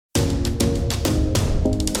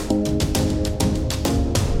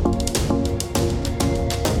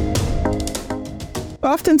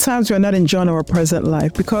Oftentimes, we're not enjoying our present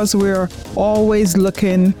life because we're always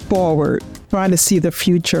looking forward, trying to see the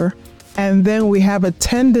future. And then we have a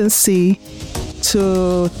tendency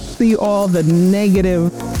to see all the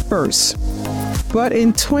negative first. But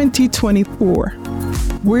in 2024,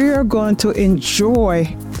 we're going to enjoy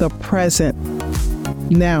the present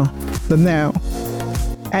now, the now.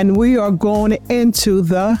 And we are going into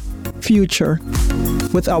the future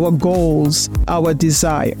with our goals, our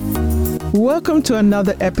desire. Welcome to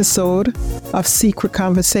another episode of Secret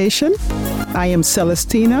Conversation. I am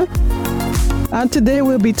Celestina, and today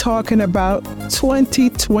we'll be talking about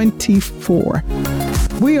 2024.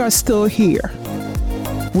 We are still here.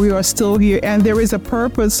 We are still here, and there is a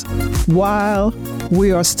purpose while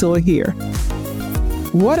we are still here.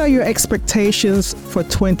 What are your expectations for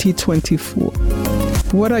 2024?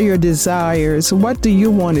 What are your desires? What do you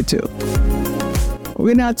want to do?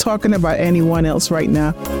 We're not talking about anyone else right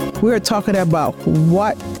now. We're talking about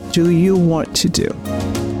what do you want to do?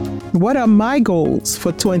 What are my goals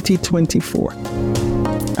for 2024?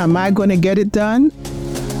 Am I going to get it done?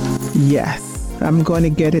 Yes, I'm going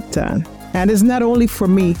to get it done. And it's not only for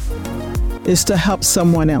me, it's to help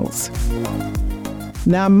someone else.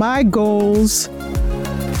 Now, my goals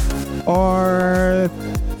are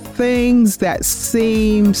things that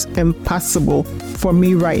seems impossible for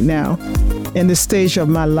me right now in the stage of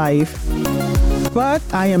my life. But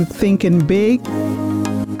I am thinking big.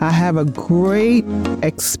 I have a great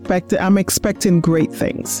I'm expecting great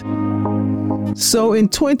things. So in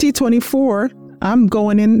 2024, I'm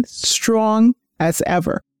going in strong as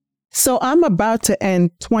ever. So I'm about to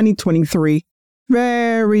end 2023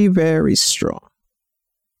 very, very strong.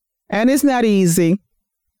 And it's not easy.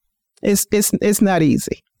 It's not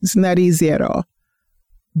easy. It's not easy at all.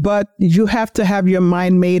 But you have to have your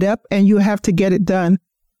mind made up and you have to get it done.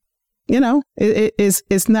 You know,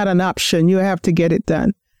 it's not an option. You have to get it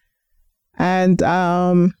done. And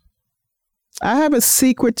I have a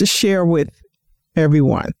secret to share with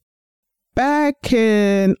everyone. Back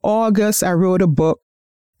in August, I wrote a book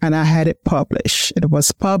and I had it published. It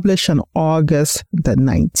was published on August the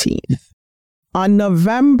 19th. On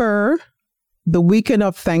November, the weekend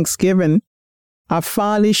of Thanksgiving, I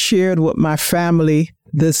finally shared with my family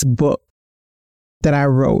this book that I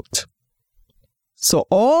wrote. So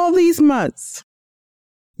all these months,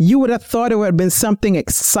 you would have thought it would have been something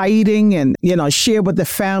exciting and, share with the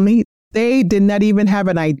family. They did not even have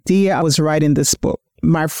an idea I was writing this book.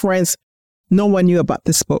 My friends, no one knew about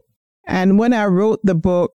this book. And when I wrote the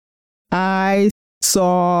book, I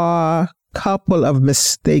saw a couple of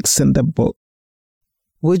mistakes in the book.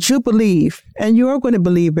 Would you believe, and you are going to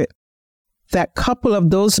believe it, that couple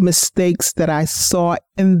of those mistakes that I saw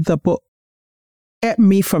in the book kept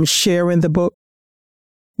me from sharing the book?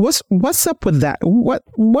 What's up with that?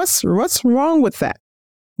 What's wrong with that?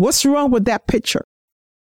 What's wrong with that picture?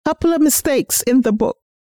 Couple of mistakes in the book.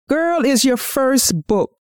 Girl, it's your first book.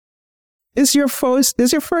 It's your first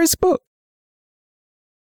book.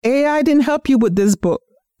 AI didn't help you with this book.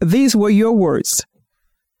 These were your words.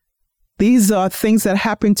 These are things that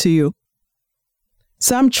happened to you.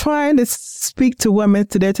 So I'm trying to speak to women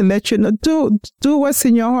today to let you know, do what's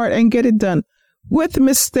in your heart and get it done. With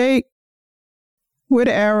mistake, with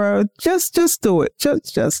error, just do it.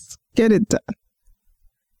 Just get it done.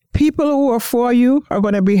 People who are for you are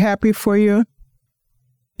going to be happy for you,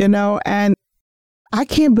 and I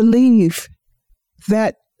can't believe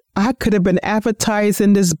that I could have been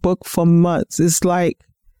advertising this book for months. It's like,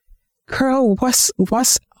 girl, what's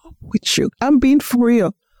up with you? I'm being for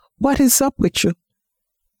real. What is up with you?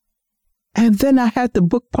 And then I had the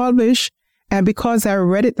book published, and because I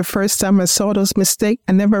read it the first time I saw those mistakes,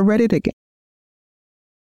 I never read it again.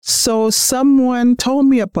 So someone told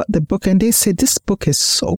me about the book, and they said, this book is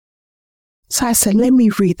so. So I said, let me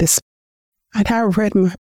read this. And I read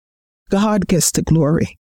God Gets the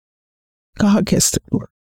Glory. God Gets the Glory.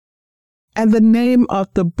 And the name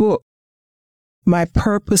of the book, My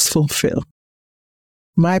Purpose Fulfilled.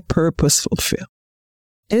 My Purpose Fulfilled.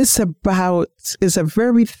 It's about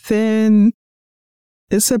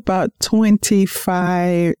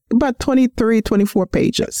 23, 24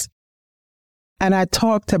 pages. And I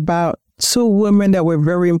talked about two women that were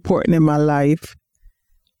very important in my life.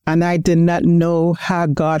 And I did not know how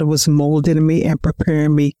God was molding me and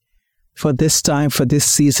preparing me for this time, for this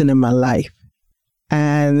season in my life.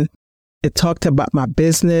 And it talked about my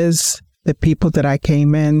business, the people that I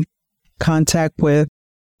came in contact with.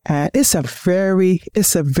 And it's a very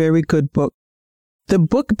good book. The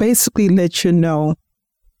book basically lets you know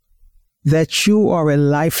that you are a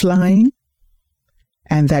lifeline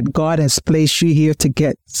and that God has placed you here to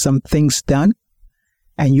get some things done,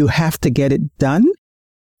 and you have to get it done.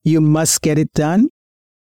 You must get it done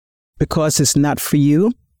because it's not for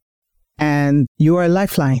you. And you are a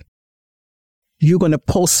lifeline. You're going to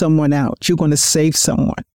pull someone out. You're going to save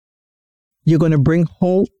someone. You're going to bring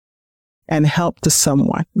hope and help to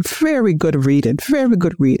someone. Very good reading. Very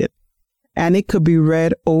good reading. And it could be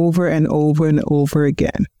read over and over and over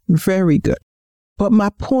again. Very good. But my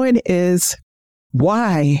point is,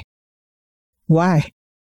 why? Why?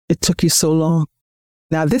 It took you so long.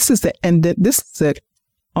 Now, this is the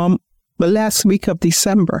last week of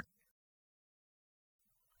December.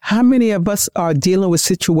 How many of us are dealing with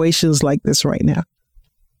situations like this right now?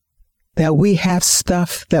 That we have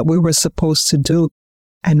stuff that we were supposed to do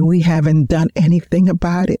and we haven't done anything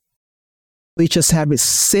about it. We just have it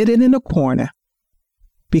sitting in a corner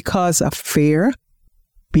because of fear,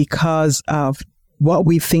 because of what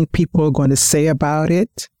we think people are going to say about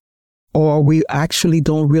it, or we actually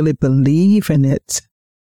don't really believe in it,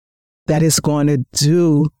 that it's going to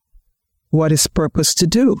do what it's purposed to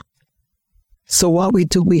do. So what we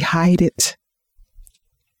do, we hide it.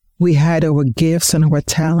 We hide our gifts and our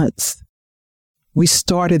talents. We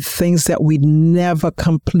started things that we never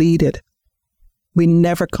completed. We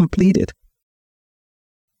never completed.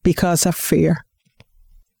 Because of fear.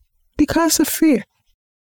 Because of fear.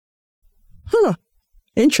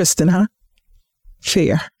 Interesting, huh?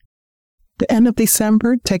 Fear. The end of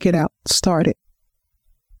December, take it out. Start it.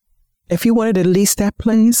 If you wanted to lease that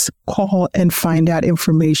place, call and find out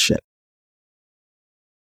information.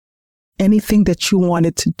 Anything that you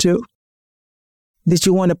wanted to do. Did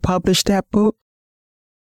you want to publish that book?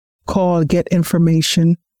 Call, get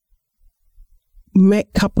information. Make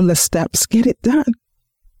a couple of steps. Get it done.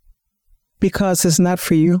 Because it's not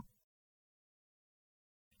for you.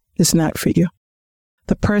 It's not for you.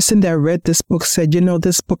 The person that read this book said,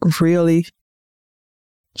 this book really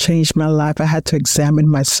changed my life. I had to examine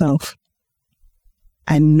myself.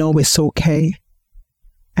 I know it's okay.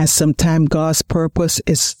 And sometimes God's purpose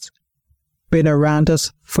is been around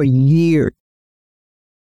us for years.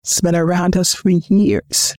 It's been around us for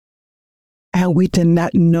years. And we did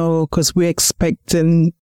not know because we're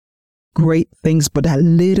expecting great things, but that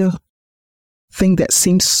little thing that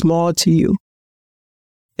seems small to you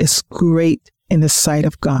is great in the sight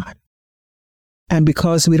of God. And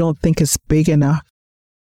because we don't think it's big enough,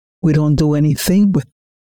 we don't do anything with it.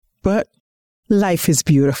 But life is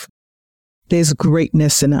beautiful. There's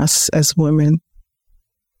greatness in us as women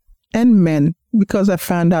and men, because I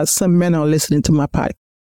found out some men are listening to my podcast.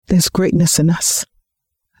 There's greatness in us.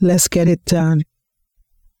 Let's get it done.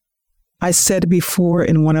 I said before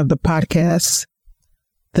in one of the podcasts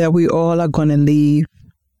that we all are going to leave.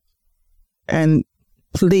 And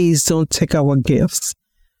please don't take our gifts.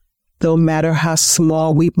 No matter how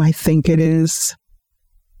small we might think it is.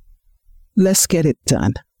 Let's get it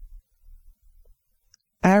done.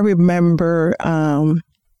 I remember, and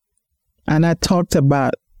I talked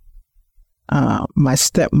about my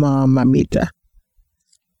stepmom, Mamita,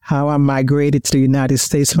 how I migrated to the United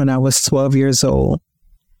States when I was 12 years old,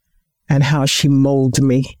 and how she molded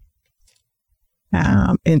me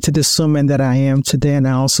into the woman that I am today. And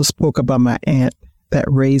I also spoke about my aunt that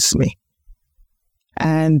raised me.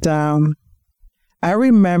 And I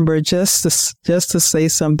remember, just to say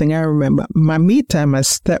something, I remember Mamita, my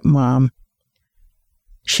stepmom,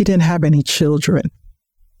 she didn't have any children.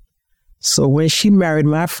 So when she married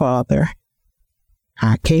my father,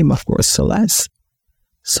 I came, of course, Celeste.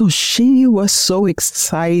 So she was so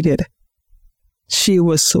excited. She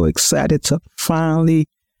was so excited to finally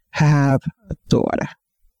have a daughter.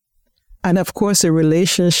 And of course, the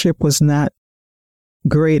relationship was not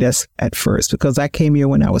great at first, because I came here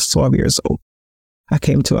when I was 12 years old. I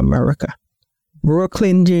came to America.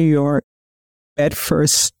 Brooklyn, New York,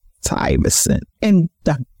 Bedford-Stuyvesant, in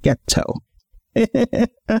the ghetto.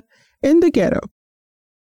 In the ghetto.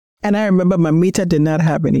 And I remember Mamita did not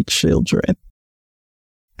have any children.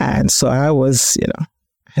 And so I was,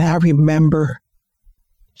 and I remember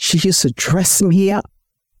she used to dress me up.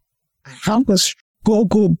 I was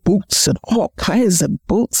go-go boots and all kinds of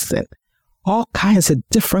boots and all kinds of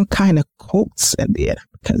different kind of coats in there,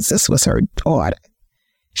 because this was her daughter.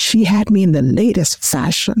 She had me in the latest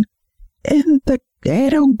fashion in the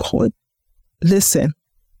ghetto coat. Listen,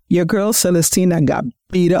 your girl Celestina got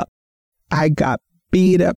beat up. I got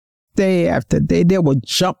beat up day after day. They would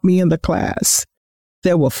jump me in the class.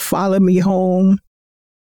 They would follow me home.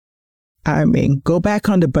 I mean, go back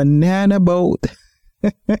on the banana boat.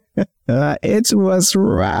 It was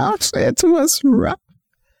rough. It was rough.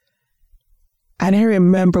 And I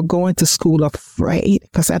remember going to school afraid,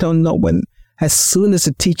 because I don't know when, as soon as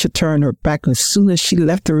the teacher turned her back, as soon as she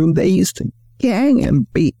left the room, they used to gang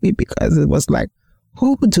and beat me, because it was like,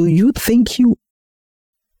 Who do you think you?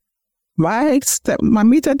 My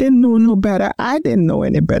stepmomita didn't know no better. I didn't know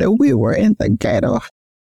any better. We were in the ghetto.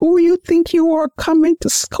 Who you think you are coming to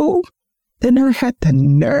school? Then I had the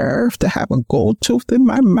nerve to have a gold tooth in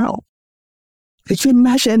my mouth. Could you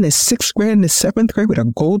imagine in the 6th grade and the 7th grade with a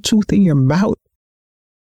gold tooth in your mouth?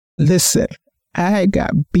 Listen, I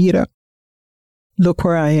got beat up. Look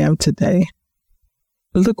where I am today.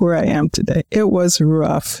 Look where I am today. It was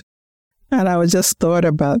rough. And I was just thought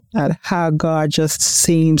about that, how God just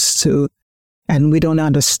seems to, and we don't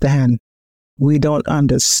understand. We don't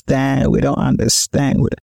understand.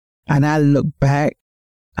 And I look back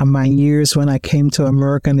at my years when I came to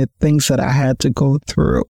America and the things that I had to go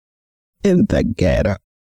through in the ghetto,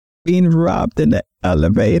 being robbed in the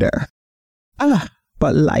elevator.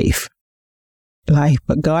 But life.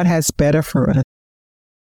 But God has better for us.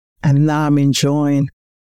 And now I'm enjoying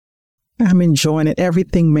it.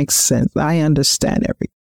 Everything makes sense. I understand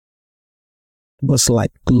everything. It was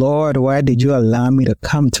like, Lord, why did you allow me to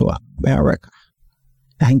come to America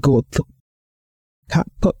and go through? Got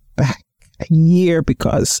put back a year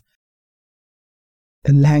because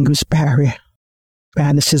the language barrier.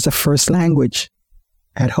 Spanish is the first language.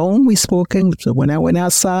 At home, we spoke English. So when I went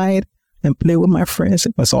outside and played with my friends,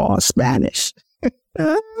 it was all Spanish.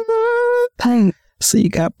 So you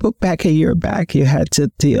got put back a year back. You had to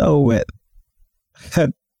deal with.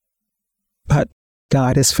 But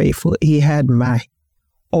God is faithful. He had my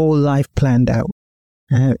whole life planned out.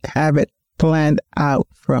 I have it planned out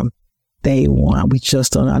from day one. We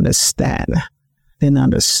just don't understand. Didn't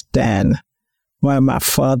understand why my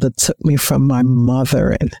father took me from my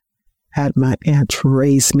mother and had my aunt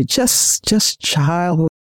raise me. Just childhood.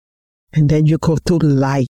 And then you go through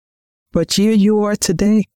life. But here you are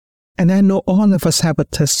today. And I know all of us have a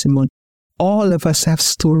testimony. All of us have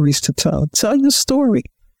stories to tell. Tell your story.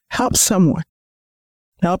 Help someone.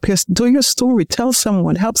 Do your story. Tell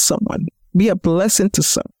someone. Help someone. Be a blessing to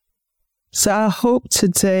someone. So I hope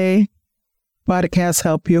today podcast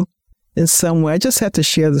help you in some way. I just had to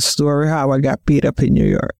share the story how I got beat up in New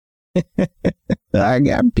York. I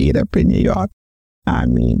got beat up in New York. I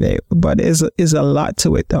mean, but there's a lot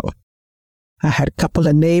to it though. I had a couple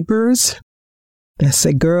of neighbors that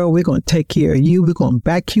said, girl, we're going to take care of you. We're going to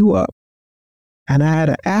back you up. And I had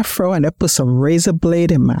an afro and I put some razor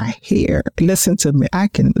blade in my hair. Listen to me. I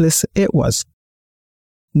can listen. It was.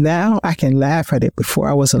 Now I can laugh at it. Before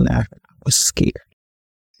I wasn't laughing. I was scared.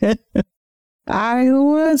 I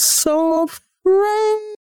was so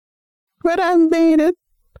afraid. But I made it.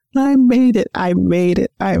 I made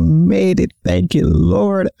it. Thank you,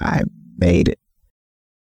 Lord. I made it.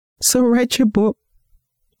 So write your book.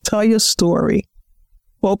 Tell your story.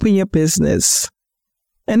 Open your business.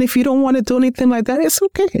 And if you don't want to do anything like that, it's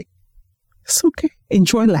okay. It's okay.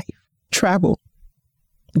 Enjoy life. Travel.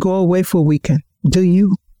 Go away for a weekend. Do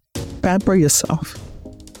you. Pamper yourself.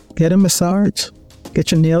 Get a massage.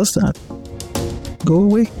 Get your nails done. Go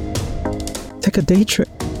away. Take a day trip.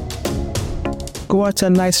 Go out to a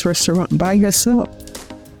nice restaurant by yourself.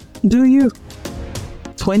 Do you.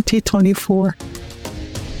 2024.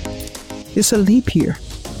 It's a leap year.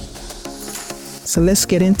 So let's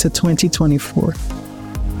get into 2024.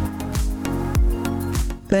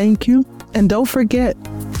 Thank you. And don't forget,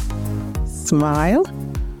 smile,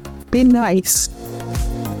 be nice.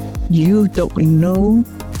 You don't know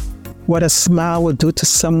what a smile will do to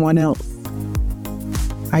someone else.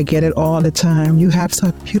 I get it all the time. You have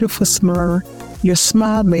such a beautiful smile. Your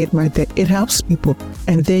smile made my day. It helps people.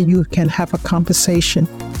 And then you can have a conversation.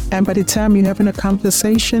 And by the time you're having a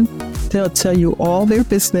conversation, they'll tell you all their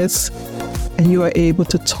business and you are able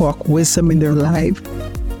to talk wisdom in their life.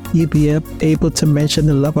 You'll be able to mention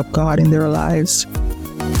the love of God in their lives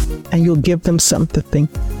and you'll give them something to think.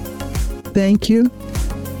 Thank you.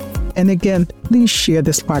 And again, please share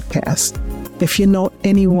this podcast. If you know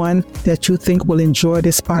anyone that you think will enjoy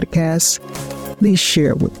this podcast, please share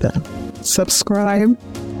it with them. Subscribe.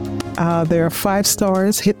 There are 5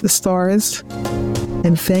 stars. Hit the stars.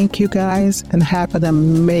 And thank you guys and have an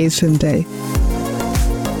amazing day.